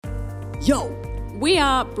Yo, We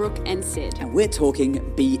are Brooke and Sid. and we're talking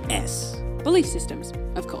BS. Belief systems,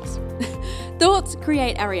 of course. Thoughts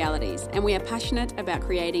create our realities, and we are passionate about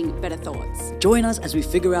creating better thoughts. Join us as we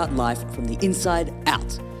figure out life from the inside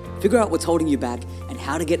out. Figure out what's holding you back and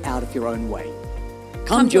how to get out of your own way.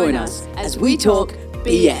 Come join us as we talk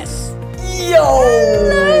BS. Yo!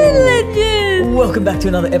 Legend! Welcome back to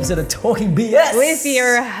another episode of Talking BS. With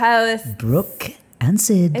your host. Brooke and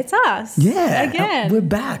Sid. It's us. Yeah. Again. We're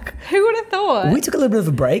back. Who would have thought? We took a little bit of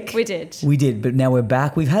a break. We did. We did, but now we're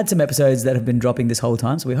back. We've had some episodes that have been dropping this whole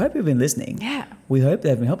time, so we hope you've been listening. Yeah. We hope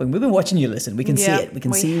they've been helping. We've been watching you listen. We can see Yep, it. We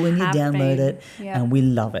can we see when you have download been. it, Yep. and we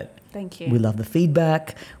love it. Thank you. We love the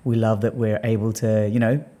feedback. We love that we're able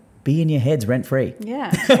to, be in your heads rent-free.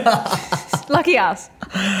 Yeah. Lucky us.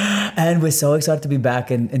 And we're so excited to be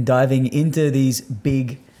back and diving into these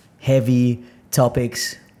big, heavy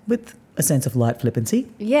topics with a sense of light flippancy.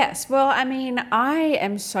 Yes. Well, I mean, I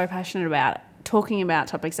am so passionate about talking about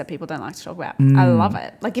topics that people don't like to talk about. I love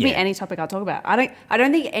it. Like, give me Yeah. any topic, I'll talk about. I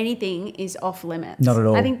don't think anything is off limits. Not at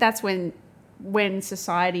all. I think that's when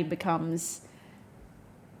society becomes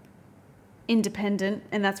independent,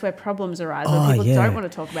 and that's where problems arise. When people don't want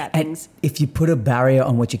to talk about And things. if you put a barrier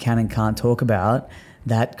on what you can and can't talk about,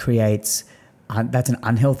 that creates that's an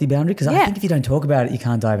unhealthy boundary, because I Yeah. think if you don't talk about it, you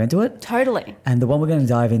can't dive into it. Totally. And the one we're going to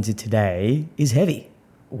dive into today is heavy.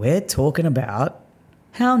 We're talking about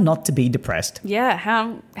how not to be depressed. Yeah.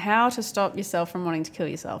 How to stop yourself from wanting to kill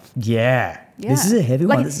yourself. Yeah. Yeah. This is a heavy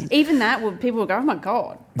like, one. This is, even that, people will go, oh my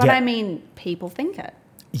God. But Yeah. I mean, people think it,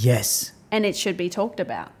 yes. and it should be talked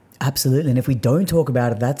about. Absolutely. And if we don't talk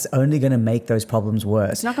about it, that's only going to make those problems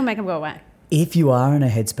worse. It's not going to make them go away. If you are in a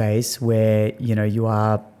headspace where, you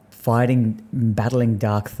are battling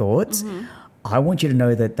dark thoughts, I want you to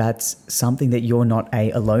know that that's something that you're not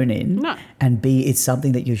A, alone in, No. and B, it's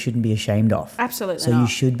something that you shouldn't be ashamed of. Absolutely So not. you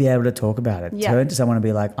should be able to talk about it. Yeah. Turn to someone and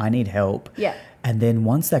be like, I need help. Yeah. And then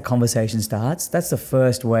once that conversation starts, that's the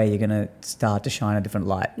first way you're going to start to shine a different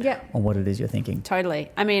light Yeah. on what it is you're thinking.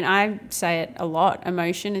 Totally. I mean, I say it a lot.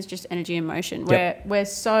 Emotion is just energy in motion. Yep. We're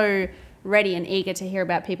so ready and eager to hear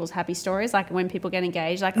about people's happy stories. Like when people get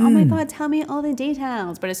engaged, like, oh my God, tell me all the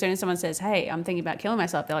details. But as soon as someone says, hey, I'm thinking about killing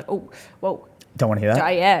myself, they're like, oh, whoa. Don't want to hear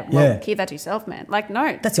that? Yeah, well, Yeah. keep that to yourself, man. Like,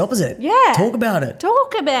 no. That's the opposite. Yeah. Talk about it.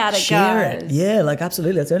 Talk about it, Share guys. it. Yeah, like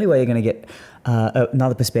absolutely. That's the only way you're going to get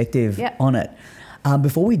another perspective Yeah. on it.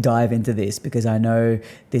 Before we dive into this, because I know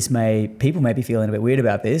people may be feeling a bit weird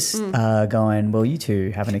about this, going, well, you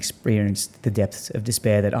two haven't experienced the depths of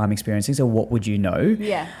despair that I'm experiencing, so what would you know?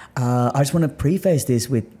 Yeah. I just want to preface this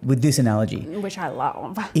with this analogy. Which I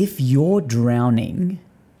love. If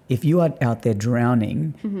you are out there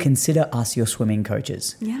drowning, consider us your swimming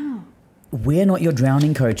coaches. Yeah. We're not your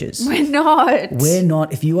drowning coaches. We're not. We're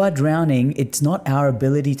not. If you are drowning, it's not our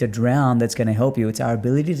ability to drown that's going to help you. It's our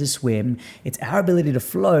ability to swim. It's our ability to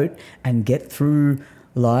float and get through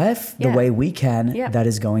life the Yeah. way we can. Yep. That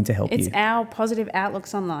is going to help It's you. our positive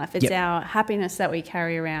outlooks on life. It's Yep. our happiness that we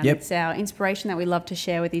carry around. Yep. It's our inspiration that we love to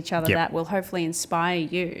share with each other Yep. that will hopefully inspire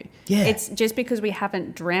you. Yeah. It's just because we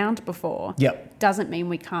haven't drowned before Yep. doesn't mean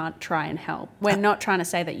we can't try and help. We're not trying to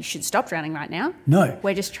say that you should stop drowning right now. No.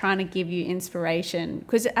 We're just trying to give you inspiration.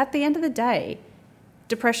 Because at the end of the day,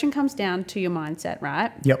 depression comes down to your mindset,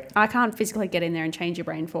 right? Yep. I can't physically get in there and change your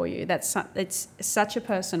brain for you. It's such a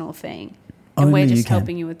personal thing. And Only we're you just can.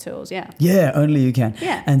 helping you with tools. Yeah. Yeah, only you can.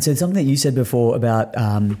 Yeah. And so something that you said before about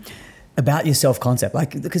your self-concept,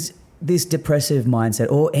 like, because this depressive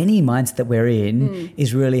mindset or any mindset that we're in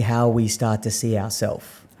is really how we start to see ourselves.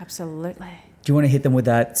 Absolutely. Do you want to hit them with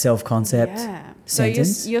that self-concept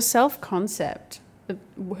sentence? So your self-concept,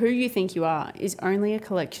 who you think you are, is only a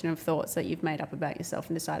collection of thoughts that you've made up about yourself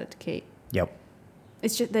and decided to keep. Yep.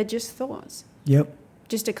 They're just thoughts. Yep.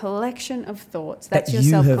 Just a collection of thoughts. That's That your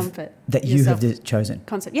you have- self-comfort. That your you have chosen.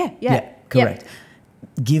 concept. Yeah. Correct.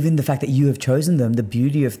 Given the fact that you have chosen them, the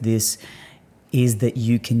beauty of this is that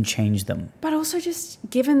you can change them. But also just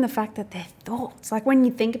given the fact that they're thoughts. Like when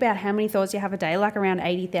you think about how many thoughts you have a day, like around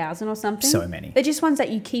 80,000 or something. So many. They're just ones that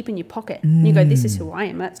you keep in your pocket. And you go, this is who I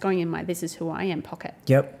am. That's going in my this is who I am pocket.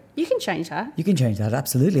 Yep. You can change that. You can change that,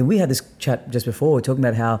 absolutely. And we had this chat just before, talking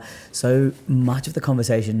about how so much of the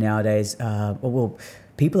conversation nowadays,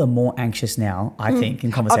 people are more anxious now, I think,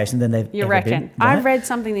 in conversation than they've You ever reckon? been. Right? I read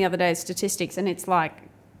something the other day, statistics, and it's like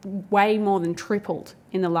way more than tripled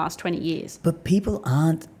in the last 20 years. But people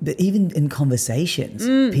aren't, but even in conversations,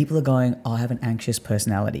 people are going, I have an anxious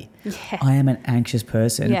personality. Yeah. I am an anxious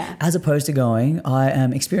person. Yeah. As opposed to going, I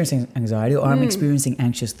am experiencing anxiety or I'm experiencing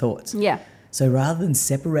anxious thoughts. Yeah. So rather than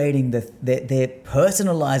separating they're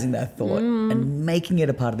personalizing that thought and making it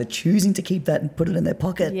a part of it, choosing to keep that and put it in their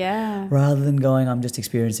pocket. Yeah. Rather than going, I'm just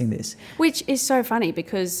experiencing this. Which is so funny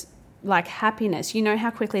because like happiness, you know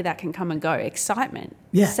how quickly that can come and go. Excitement,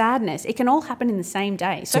 Yeah. sadness, it can all happen in the same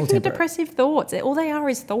day. So all can your temporary. depressive thoughts. All they are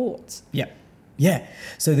is thoughts. Yeah. Yeah.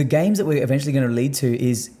 So the games that we're eventually going to lead to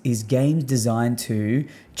is games designed to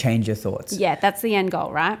change your thoughts. Yeah, that's the end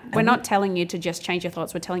goal, right? We're not telling you to just change your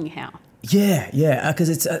thoughts. We're telling you how. Yeah, yeah, because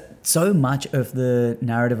it's so much of the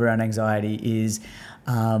narrative around anxiety is,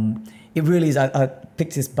 it really is. I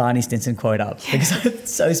picked this Barney Stinson quote up because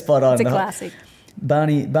it's so spot on. It's a classic.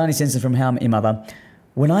 Barney Stinson from How I Met Your Mother.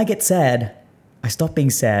 When I get sad, I stop being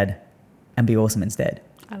sad and be awesome instead.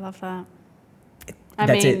 I love that.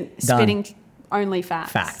 That's mean, it. Done. spitting only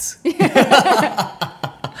facts. Facts.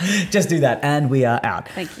 Just do that and we are out.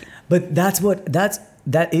 Thank you. But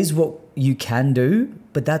that is what you can do,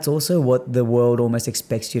 but that's also what the world almost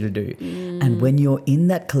expects you to do. And when you're in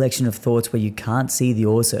that collection of thoughts where you can't see the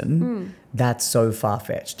awesome, that's so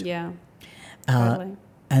far-fetched. Yeah, totally.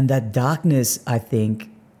 And that darkness, I think,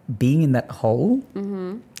 being in that hole,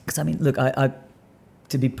 because I mean, look, I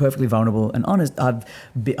to be perfectly vulnerable and honest, I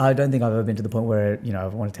don't think I've ever been to the point where, I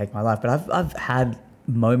want to take my life, but I've had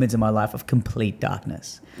moments in my life of complete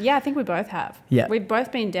darkness. Yeah, I think we both have. Yeah. We've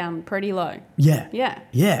both been down pretty low. Yeah. Yeah.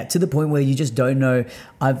 Yeah, to the point where you just don't know.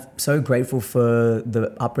 I'm so grateful for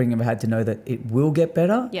the upbringing I've had to know that it will get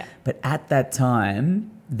better. Yeah. But at that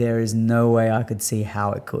time, there is no way I could see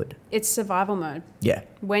how it could. It's survival mode. Yeah.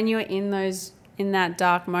 When you're in that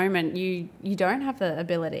dark moment, you don't have the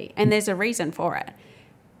ability, and there's a reason for it.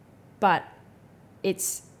 But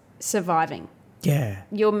it's surviving. Yeah.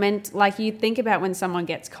 You're meant, like you think about when someone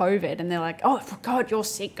gets COVID and they're like, oh, for God, you're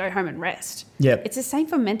sick, go home and rest. Yep. It's the same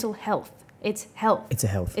for mental health. It's health. It's a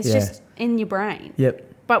health. It's yeah. just in your brain.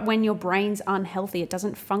 Yep. But when your brain's unhealthy, it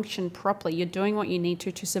doesn't function properly. You're doing what you need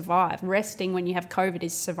to survive. Resting when you have COVID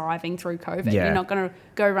is surviving through COVID. Yeah. You're not going to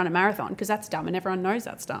go run a marathon because that's dumb and everyone knows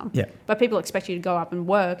that's dumb. Yeah. But people expect you to go up and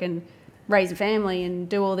work and raise a family and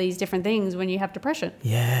do all these different things when you have depression.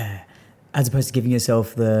 Yeah. As opposed to giving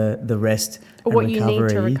yourself the rest Or and what recovery. you need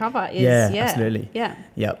to recover is, yeah, absolutely. Yeah.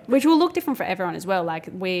 Yep. Which will look different for everyone as well. Like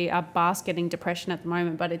we are basketing depression at the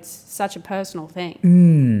moment, but it's such a personal thing.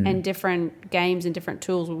 And different games and different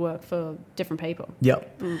tools will work for different people.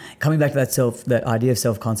 Yep. Coming back to that idea of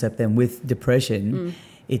self-concept then with depression,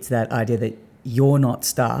 it's that idea that you're not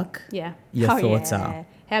stuck. Yeah. Your thoughts are.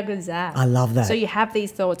 How good is that? I love that. So you have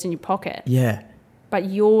these thoughts in your pocket. Yeah. But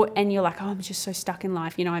you're like, oh, I'm just so stuck in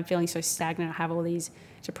life. I'm feeling so stagnant. I have all these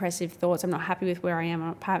depressive thoughts. I'm not happy with where I am.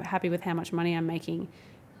 I'm not happy with how much money I'm making.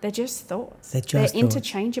 They're just thoughts. They're thoughts.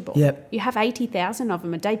 Interchangeable. Yep. You have 80,000 of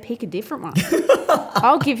them a day. Pick a different one.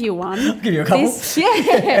 I'll give you one. I'll give you a couple.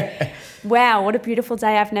 Yeah. Wow, what a beautiful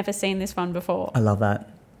day. I've never seen this one before. I love that.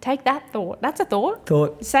 Take that thought. That's a thought.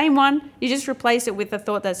 Thought. Same one. You just replace it with a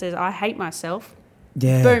thought that says, I hate myself.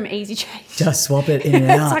 Yeah. Boom, easy change. Just swap it in and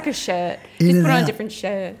out. It's like a shirt. In Just and put on a out. different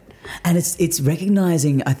shirt. And it's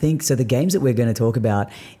recognizing, I think, so the games that we're going to talk about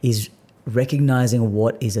is recognizing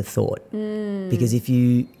what is a thought. Because if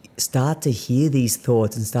you start to hear these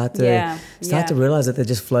thoughts and start to realize that they're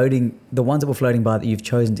just floating, the ones that were floating by that you've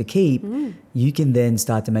chosen to keep, you can then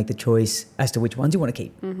start to make the choice as to which ones you want to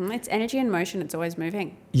keep. It's energy and motion. It's always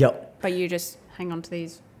moving. Yep. But you just hang on to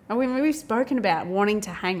these. I mean, we've spoken about wanting to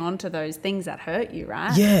hang on to those things that hurt you,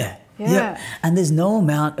 right? Yeah. Yeah. And there's no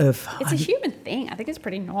amount of... It's a human thing. I think it's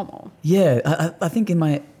pretty normal. Yeah. I think in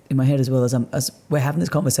my head as well, as we're having this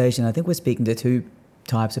conversation, I think we're speaking to two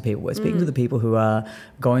types of people. We're speaking to the people who are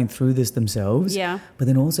going through this themselves. Yeah. But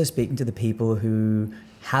then also speaking to the people who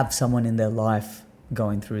have someone in their life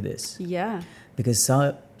going through this. Yeah. Because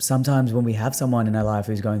sometimes when we have someone in our life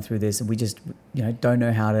who's going through this and we just don't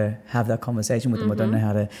know how to have that conversation with them or don't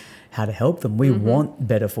know how to help them, we want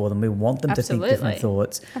better for them. We want them to think different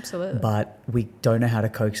thoughts. Absolutely. But we don't know how to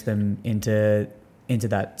coax them into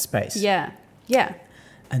that space. Yeah. Yeah.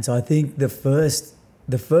 And so I think the first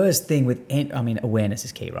thing with awareness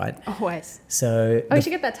is key, right? Always. So we should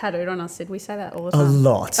get that tattooed on us, Sid. We say that all the a time.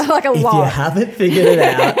 lot. Like a if lot. you haven't figured it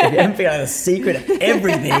out, if you haven't figured out the secret of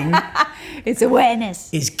everything, It's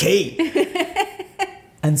awareness. is key.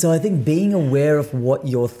 And so I think being aware of what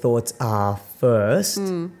your thoughts are first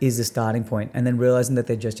is the starting point, and then realizing that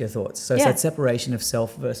they're just your thoughts. So it's that separation of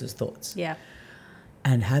self versus thoughts. Yeah.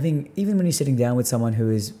 And even when you're sitting down with someone who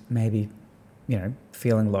is maybe,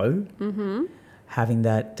 feeling low, having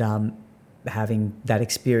that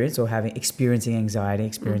experience or experiencing anxiety,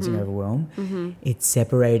 experiencing overwhelm, it's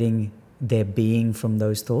separating their being from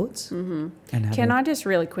those thoughts. Mm-hmm. And Can I just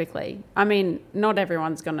really quickly, I mean, not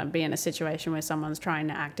everyone's going to be in a situation where someone's trying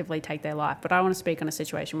to actively take their life, but I want to speak on a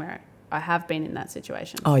situation where I have been in that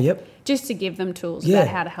situation. Oh, yep. Just to give them tools Yeah. about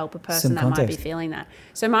how to help a person Some that might be context. feeling that.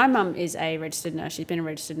 So my mum is a registered nurse. She's been a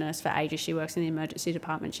registered nurse for ages. She works in the emergency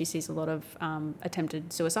department. She sees a lot of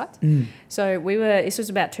attempted suicides. So this was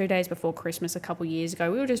about 2 days before Christmas a couple of years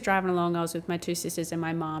ago. We were just driving along. I was with my two sisters and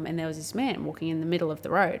my mum, and there was this man walking in the middle of the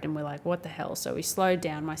road, and we're like, what the hell? So we slowed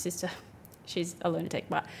down. My sister, she's a lunatic,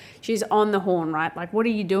 but she's on the horn, right? Like, what are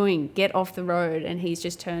you doing? Get off the road. And he's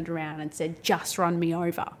just turned around and said, just run me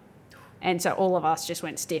over. And so all of us just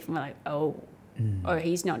went stiff and we're like, oh,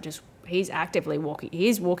 he's actively walking.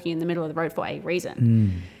 He's walking in the middle of the road for a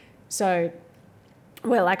reason. So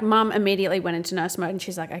we're like, Mum immediately went into nurse mode and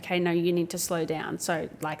she's like, okay, no, you need to slow down. So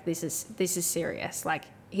like, this is serious. Like,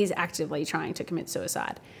 he's actively trying to commit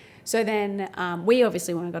suicide. So then we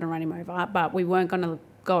obviously weren't going to run him over, but we weren't going to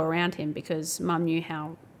go around him because Mum knew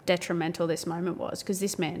how detrimental this moment was, because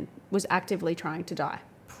this man was actively trying to die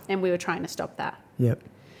and we were trying to stop that. Yep.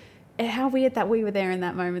 How weird that we were there in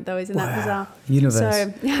that moment, though. Isn't that bizarre? Universe.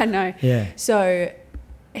 So, I know. Yeah. So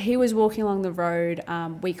he was walking along the road.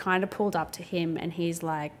 We kind of pulled up to him and he's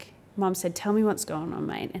like, Mum said, tell me what's going on,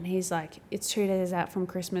 mate. And he's like, it's 2 days out from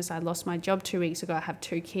Christmas. I lost my job 2 weeks ago. I have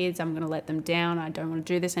 2 kids. I'm going to let them down. I don't want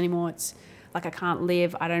to do this anymore. It's like, I can't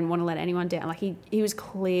live. I don't want to let anyone down. Like, he was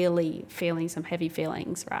clearly feeling some heavy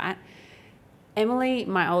feelings, right? Emily,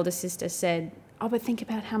 my older sister, said, oh, but think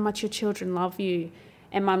about how much your children love you.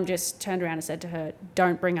 And Mum just turned around and said to her,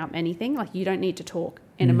 don't bring up anything. Like, you don't need to talk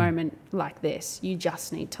in a moment like this. You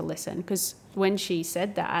just need to listen. Because when she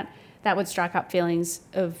said that, that would strike up feelings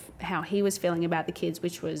of how he was feeling about the kids,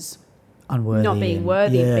 which was Unworthy not being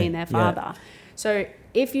worthy of being their Yeah. father. So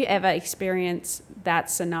if you ever experience that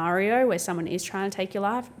scenario where someone is trying to take your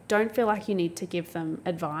life, don't feel like you need to give them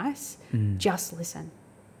advice. Just listen.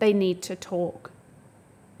 They need to talk,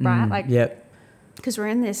 right? Like, Yep. because we're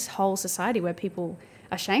in this whole society where people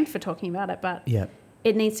are shamed for talking about it, but Yep.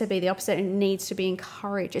 it needs to be the opposite. It needs to be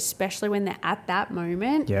encouraged, especially when they're at that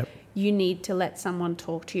moment. Yep. You need to let someone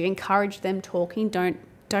talk to you. Encourage them talking.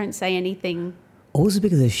 Don't say anything. Also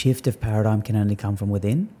because a shift of paradigm can only come from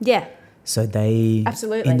within. Yeah. So they,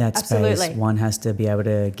 Absolutely. in that space, Absolutely. one has to be able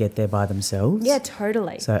to get there by themselves. Yeah,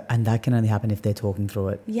 totally. So, and that can only happen if they're talking through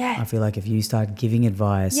it. Yeah. I feel like if you start giving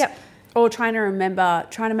advice. Yep. Or trying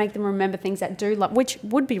to make them remember things that do love, which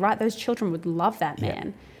would be right. Those children would love that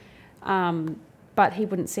man. But he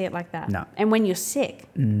wouldn't see it like that. No. And when you're sick,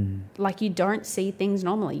 like, you don't see things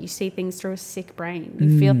normally. You see things through a sick brain.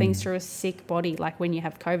 You feel things through a sick body. Like when you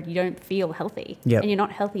have COVID, you don't feel healthy. Yep. And you're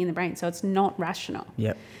not healthy in the brain. So it's not rational.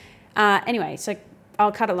 Yep. Anyway, so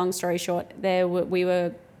I'll cut a long story short. We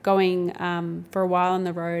were going for a while on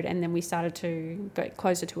the road, and then we started to go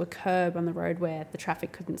closer to a curb on the road where the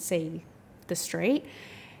traffic couldn't see the street.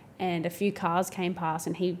 And a few cars came past,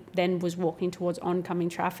 and he then was walking towards oncoming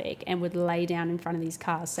traffic and would lay down in front of these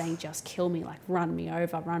cars saying, just kill me, like, run me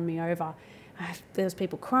over, run me over. There was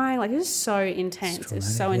people crying. Like, it was so intense. It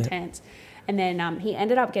was so intense. And then he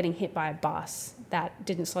ended up getting hit by a bus that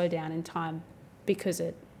didn't slow down in time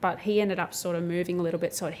but he ended up sort of moving a little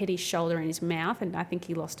bit, so it hit his shoulder and his mouth, and I think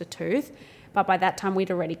he lost a tooth. But by that time,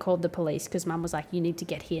 we'd already called the police because Mum was like, you need to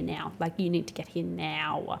get here now. Like, you need to get here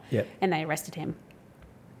now. Yep. And they arrested him.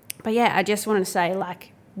 But yeah, I just wanted to say,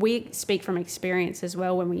 like, we speak from experience as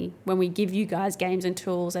well when we give you guys games and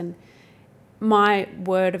tools. And my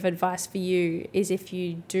word of advice for you is, if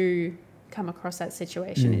you do come across that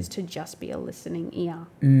situation, is to just be a listening ear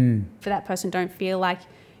for that person. Don't feel like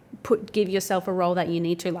give yourself a role that you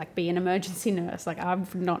need to, like, be an emergency nurse. Like, I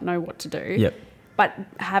would not know what to do. Yep. But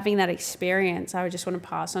having that experience, I would just want to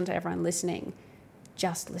pass on to everyone listening.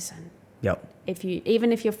 Just listen. Yep.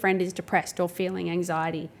 Even if your friend is depressed or feeling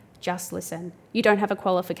anxiety, just listen. You don't have a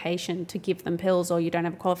qualification to give them pills, or you don't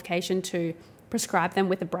have a qualification to prescribe them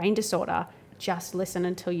with a brain disorder. Just listen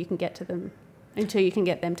until you can get them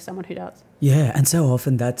to someone who does. Yeah, and so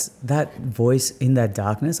often that voice in that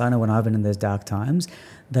darkness, I know when I've been in those dark times,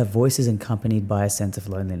 that voice is accompanied by a sense of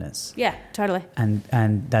loneliness. Yeah, totally. And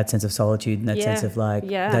that sense of solitude and that sense of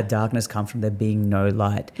that darkness comes from there being no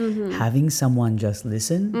light. Having someone just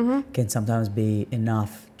listen can sometimes be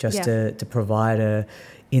enough just to provide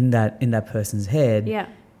in that person's head. Yeah.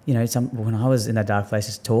 You know, when I was in that dark place,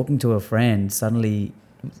 just talking to a friend suddenly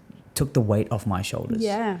took the weight off my shoulders.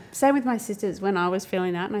 Yeah. Same with my sisters. When I was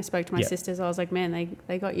feeling that and I spoke to my sisters, I was like, man,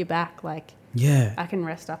 they got your back. Like, yeah, I can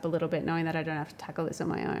rest up a little bit knowing that I don't have to tackle this on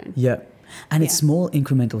my own. Yeah. And it's small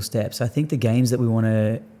incremental steps. I think the games that we want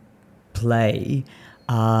to play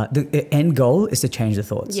the end goal is to change the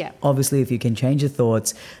thoughts. Yeah. Obviously, if you can change your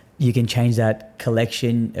thoughts, you can change that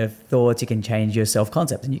collection of thoughts. You can change your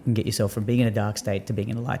self-concept, and you can get yourself from being in a dark state to being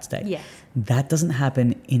in a light state. Yeah. That doesn't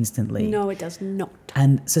happen instantly. No, it does not.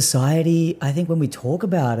 And society, I think when we talk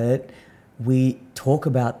about it, we talk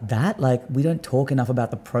about that. Like, we don't talk enough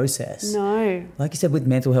about the process. No. Like you said, with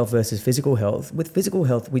mental health versus physical health, with physical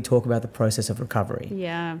health, we talk about the process of recovery.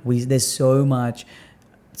 Yeah. There's so much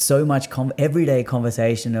everyday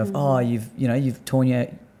conversation of, oh, you've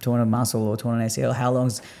torn a muscle or torn an ACL. How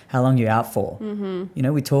long you out for?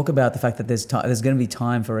 Mm-hmm. We talk about the fact that there's going to be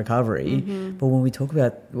time for recovery, but when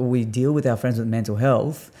we deal with our friends with mental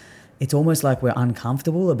health, it's almost like we're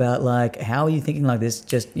uncomfortable about, like, how are you thinking like this?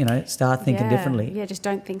 Just, start thinking differently. Yeah, just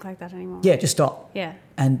don't think like that anymore. Yeah, just stop. Yeah.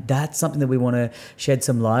 And that's something that we want to shed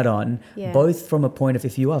some light on, both from a point of,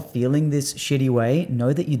 if you are feeling this shitty way,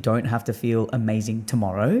 know that you don't have to feel amazing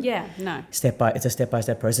tomorrow. Yeah, no. It's a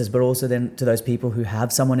step-by-step process, but also then to those people who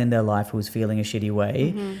have someone in their life who's feeling a shitty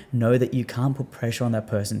way, know that you can't put pressure on that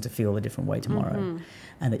person to feel a different way tomorrow,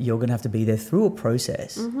 and that you're going to have to be there through a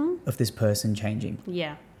process of this person changing.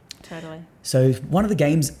 Yeah, totally. So one of the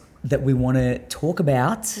games that we want to talk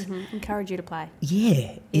about, encourage you to play,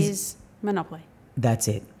 is Monopoly. That's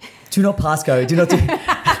it. Do not pass go. Do not do...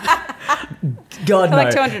 God,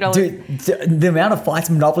 Collect no. $200. Dude, the amount of fights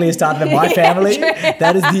Monopoly has started in my family,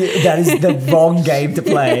 that is the wrong game to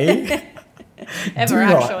play. Ever,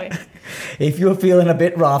 actually. If you're feeling a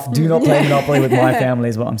bit rough, do not play Monopoly with my family,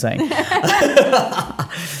 is what I'm saying.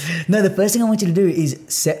 No, the first thing I want you to do is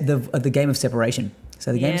set the game of separation.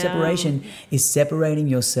 So the game of separation is separating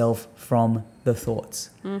yourself from the thoughts.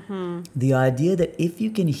 The idea that if you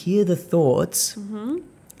can hear the thoughts,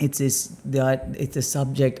 it's a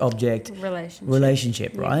subject-object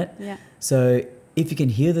relationship, right? Yeah. So if you can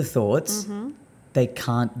hear the thoughts, they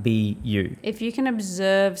can't be you. If you can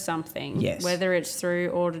observe something, whether it's through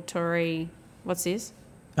auditory, what's this?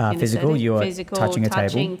 Physical, you are touching a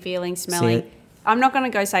table. Feeling, smelling. I'm not going to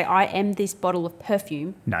go say, I am this bottle of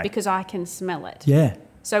perfume, because I can smell it. Yeah.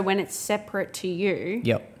 So when it's separate to you,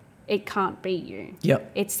 it can't be you.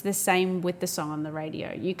 Yep. It's the same with the song on the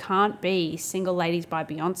radio. You can't be Single Ladies by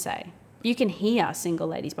Beyonce. You can hear Single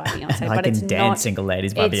Ladies by Beyonce, but it's not... I can dance Single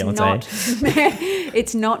Ladies by Beyonce.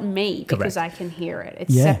 It's not me, because I can hear it.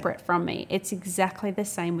 It's separate from me. It's exactly the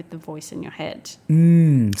same with the voice in your head.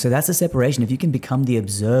 So that's the separation. If you can become the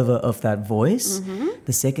observer of that voice,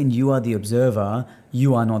 the second you are the observer,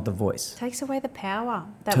 you are not the voice. Takes away the power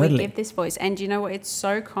that we give this voice. And you know what? It's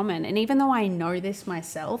so common. And even though I know this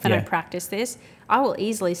myself and I practice this, I will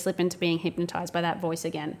easily slip into being hypnotized by that voice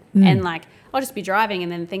again. And like, I'll just be driving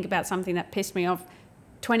and then think about something that pissed me off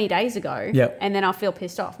 20 days ago. And then I'll feel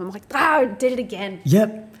pissed off. I'm like, I did it again.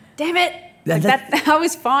 Damn it. Like that I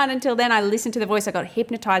was fine until then. I listened to the voice. I got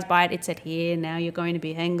hypnotized by it. It said, here, now you're going to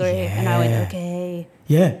be angry. And I went, okay.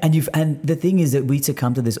 Yeah. And the thing is that we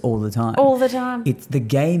succumb to this all the time. All the time. The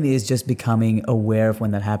game is just becoming aware of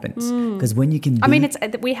when that happens. Because when you can...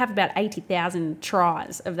 we have about 80,000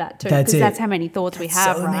 tries of that too. Because that's how many thoughts we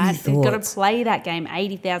have, so right? You've got to play that game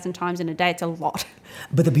 80,000 times in a day. It's a lot.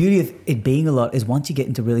 But the beauty of it being a lot is once you get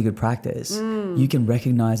into really good practice, you can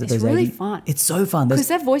recognize that it's really fun. It's so fun. Because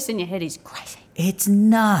that voice in your head is crazy. It's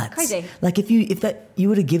nuts. Crazy. Like if you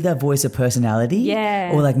were to give that voice a personality,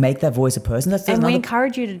 or like make that voice a person, we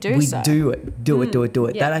encourage you to do so. Do it.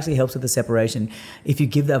 That actually helps with the separation. If you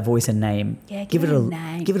give that voice a name, give it a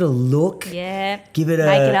name. Give it a look. Make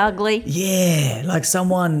it ugly. Yeah, like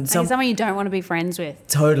someone you don't want to be friends with.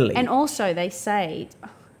 Totally. And also they say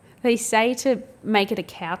to make it a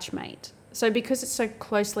couch mate. So because it's so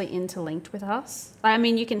closely interlinked with us,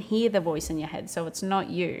 you can hear the voice in your head, so it's not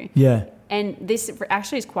you. Yeah. And this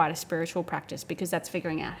actually is quite a spiritual practice, because that's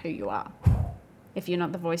figuring out who you are. If you're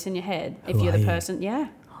not the voice in your head, if you're the person,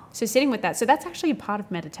 So sitting with that. So that's actually a part of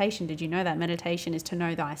meditation. Did you know that meditation is to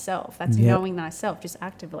know thyself? That's knowing thyself, just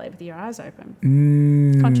actively with your eyes open,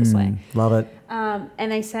 consciously. Love it. And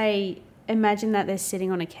they say, imagine that they're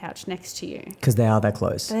sitting on a couch next to you. Because they are that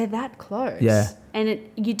close. They're that close. Yeah. And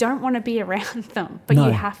you don't want to be around them, but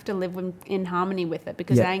you have to live in harmony with it,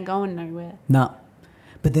 because they ain't going nowhere. No.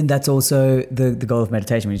 But then that's also the goal of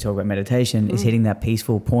meditation. When you talk about meditation, is hitting that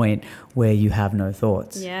peaceful point where you have no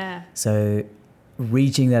thoughts. Yeah. So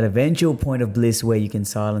reaching that eventual point of bliss where you can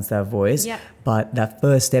silence that voice. Yep. But that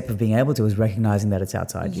first step of being able to is recognizing that it's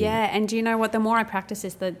outside you. Yeah. And do you know what? The more I practice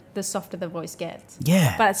this, the softer the voice gets.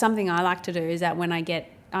 Yeah. But it's something I like to do is that when I get,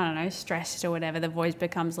 stressed or whatever, the voice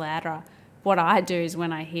becomes louder. What I do is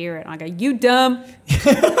when I hear it, I go, you dumb.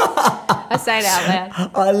 I say it out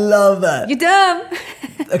loud. I love that. You dumb.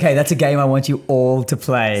 Okay, that's a game I want you all to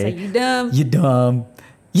play. Say, you dumb. You dumb.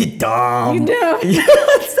 You dumb. You dumb.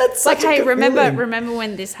 Yes, that's Like, such a hey, good remember feeling.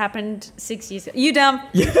 when this happened 6 years ago? You dumb.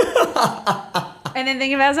 And then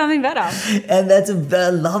think about something better. And I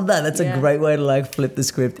love that. That's a Yeah. great way to like flip the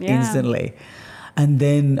script Yeah. instantly. And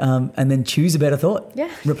then choose a better thought. Yeah.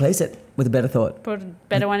 Replace it with a better thought. Put a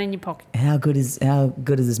better one in your pocket. How good is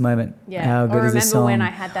this moment? Yeah. How good or is this remember song? when I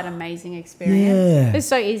had that amazing experience. Yeah. It's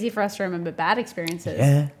so easy for us to remember bad experiences.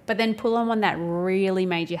 Yeah. But then pull on one that really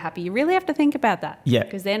made you happy. You really have to think about that. Yeah.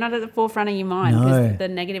 Because they're not at the forefront of your mind. No. Because the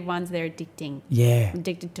negative ones, they're addicting. Yeah.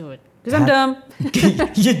 Addicted to it. Because I'm dumb.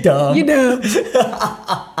 You're dumb. You dumb.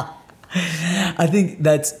 I think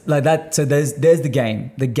that's like that. So there's the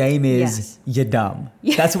game. The game is Yes. you're dumb.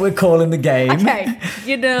 Yeah. That's what we're calling the game. Okay.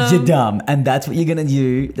 You're dumb. You're dumb, and that's what you're gonna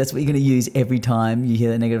do. That's what you're gonna use every time you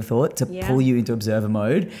hear a negative thought to Yeah. pull you into observer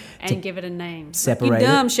mode. And give it a name. separate You're it.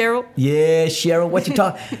 dumb, Cheryl. Yeah, Cheryl, what you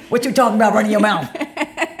talking about running your mouth?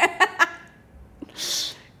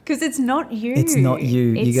 Because it's not you. It's not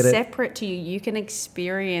you. It's You gotta- separate to you. You can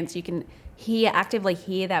experience, you can actively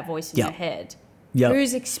hear that voice in Yep. your head. Yep.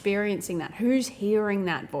 Who's experiencing that? Who's hearing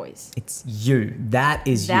that voice? It's you. That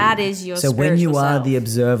is you. That is your So when you spiritual are self. the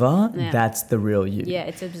observer, Yeah. that's the real you. Yeah,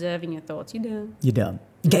 it's observing your thoughts. You do. You're dumb.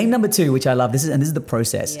 Game number 2, which I love, this is the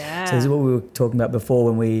process. Yeah. So this is what we were talking about before,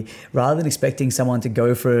 when we, rather than expecting someone to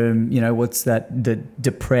go from, what's that, the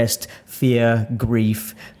depressed, fear,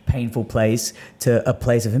 grief, painful place to a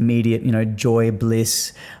place of immediate, joy,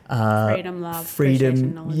 bliss, Freedom, love,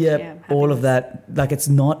 appreciation, knowledge, yeah, all of happiness. that. Like it's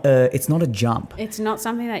not a jump. It's not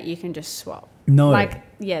something that you can just swap. No. Like,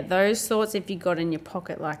 yeah, those thoughts, if you got in your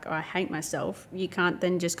pocket, like, oh, I hate myself, you can't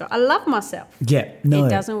then just go, I love myself. Yeah, no. It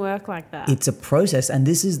doesn't work like that. It's a process, and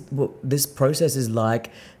this process is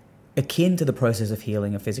like akin to the process of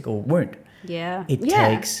healing a physical wound. Yeah. It Yeah.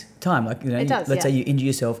 takes time. Like It does, let's say yeah. you injure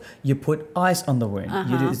yourself, you put ice on the wound.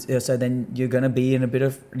 So then you're gonna be in a bit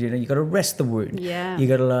of you got to rest the wound. Yeah. You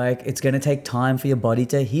got to it's gonna take time for your body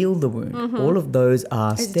to heal the wound. All of those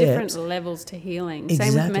are There's steps. different levels to healing.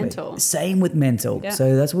 Exactly. Same with mental. Same with mental. Yeah.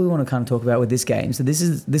 So that's what we want to kind of talk about with this game. So this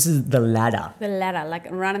is the ladder. The ladder, like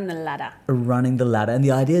running the ladder. Running the ladder. And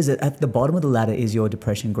the idea is that at the bottom of the ladder is your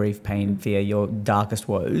depression, grief, pain, fear, your darkest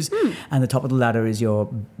woes. And the top of the ladder is your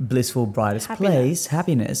blissful, brightest place,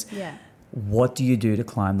 happiness. Yeah. What do you do to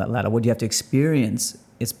climb that ladder? What do you have to experience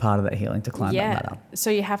as part of that healing to climb that ladder? So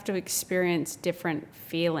you have to experience different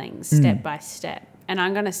feelings step by step. And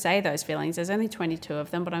I'm going to say those feelings. There's only 22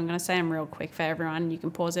 of them, but I'm going to say them real quick for everyone. You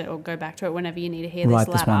can pause it or go back to it whenever you need to hear Write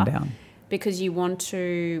this ladder. this one down. Because you want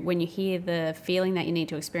to, when you hear the feeling that you need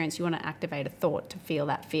to experience, you want to activate a thought to feel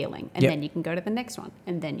that feeling. And then you can go to the next one.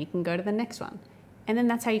 And then you can go to the next one. And then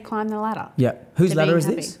that's how you climb the ladder. Yeah. Whose to ladder being is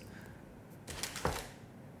happy. this?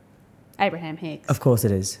 Abraham Hicks. Of course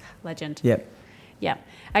it is. Legend. Yep. Yeah.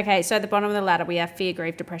 Okay, so at the bottom of the ladder, we have fear,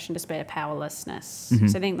 grief, depression, despair, powerlessness.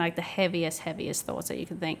 So think like the heaviest thoughts that you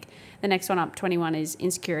can think. The next one up, 21, is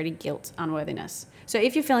insecurity, guilt, unworthiness. So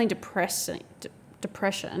if you're feeling depression,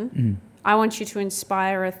 I want you to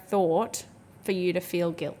inspire a thought for you to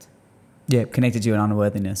feel guilt. Yeah. Connected to an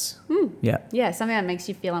unworthiness. Yeah. Yeah, something that makes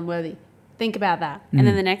you feel unworthy. Think about that. And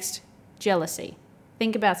then the next, jealousy.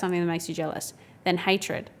 Think about something that makes you jealous. Then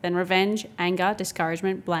hatred, then revenge, anger,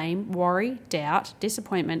 discouragement, blame, worry, doubt,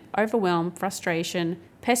 disappointment, overwhelm, frustration,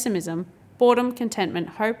 pessimism, boredom, contentment,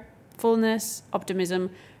 hopefulness, optimism,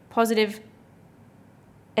 positive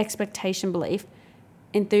expectation, belief,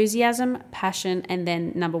 enthusiasm, passion, and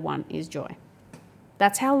then number 1 is joy.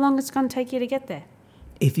 That's how long it's going to take you to get there.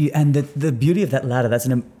 The beauty of that ladder, that's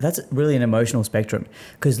really an emotional spectrum,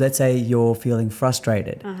 because let's say you're feeling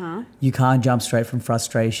frustrated, you can't jump straight from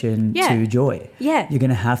frustration to joy. Yeah. You're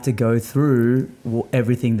going to have to go through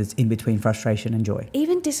everything that's in between frustration and joy.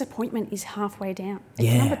 Even disappointment is halfway down. It's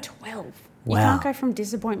Yeah. number 12. You Wow. can't go from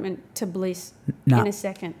disappointment to bliss No. in a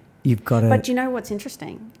second. You've got to. But you know what's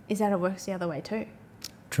interesting is that it works the other way too.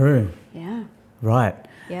 True. Yeah. Right.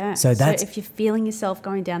 Yeah. So that's if you're feeling yourself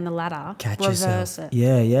going down the ladder, catch reverse yourself. it.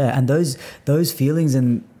 Yeah, yeah. And those feelings,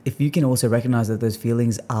 and if you can also recognize that those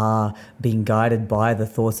feelings are being guided by the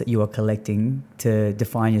thoughts that you are collecting to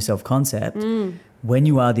define your self-concept, when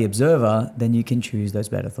you are the observer, then you can choose those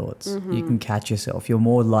better thoughts. You can catch yourself. You're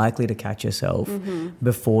more likely to catch yourself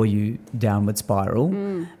before you downward spiral,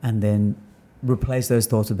 and then replace those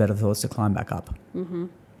thoughts with better thoughts to climb back up.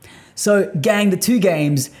 So, gang, the 2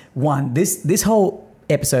 games. 1, this whole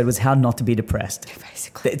episode was how not to be depressed.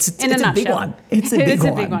 Basically. It's In a a big nutshell. one. It's a big one.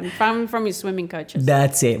 a big one. From your swimming coaches.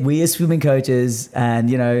 That's it. We are swimming coaches, and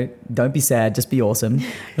don't be sad, just be awesome.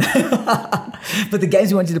 But the games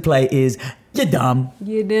we want you to play is You're dumb.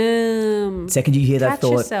 You're dumb. Second you hear that Catch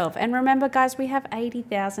thought, yourself. And remember, guys, we have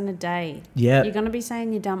 80,000 a day. Yeah. You're going to be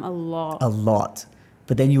saying you're dumb a lot. a lot.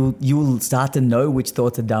 But then you'll start to know which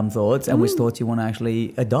thoughts are dumb thoughts and which thoughts you want to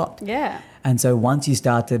actually adopt. Yeah. And so once you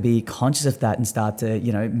start to be conscious of that and start to,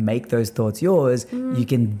 make those thoughts yours, you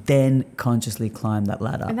can then consciously climb that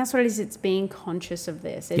ladder. And that's what it is. It's being conscious of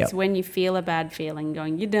this. It's Yep. when you feel a bad feeling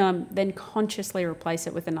going, you're dumb, then consciously replace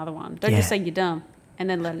it with another one. Don't Yeah. just say you're dumb and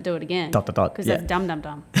then let it do it again. Dot, dot, dot. Because Yeah. that's dumb, dumb,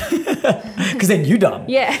 dumb. Because then you dumb.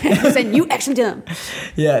 Yeah. Because then you actually dumb.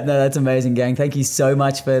 Yeah, no, that's amazing, gang. Thank you so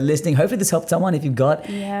much for listening. Hopefully this helped someone if you've got.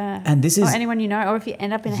 Yeah. And this is Or anyone you know, or if you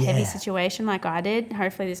end up in a heavy Yeah. situation like I did,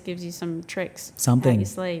 hopefully this gives you some tricks Something. up your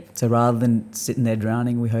sleeve. So rather than sitting there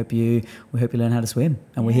drowning, we hope you learn how to swim,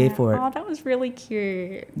 and we're here for it. Oh, that was really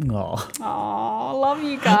cute. Oh. Oh, love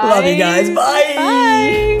you guys. Love you guys. Bye.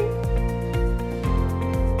 Bye.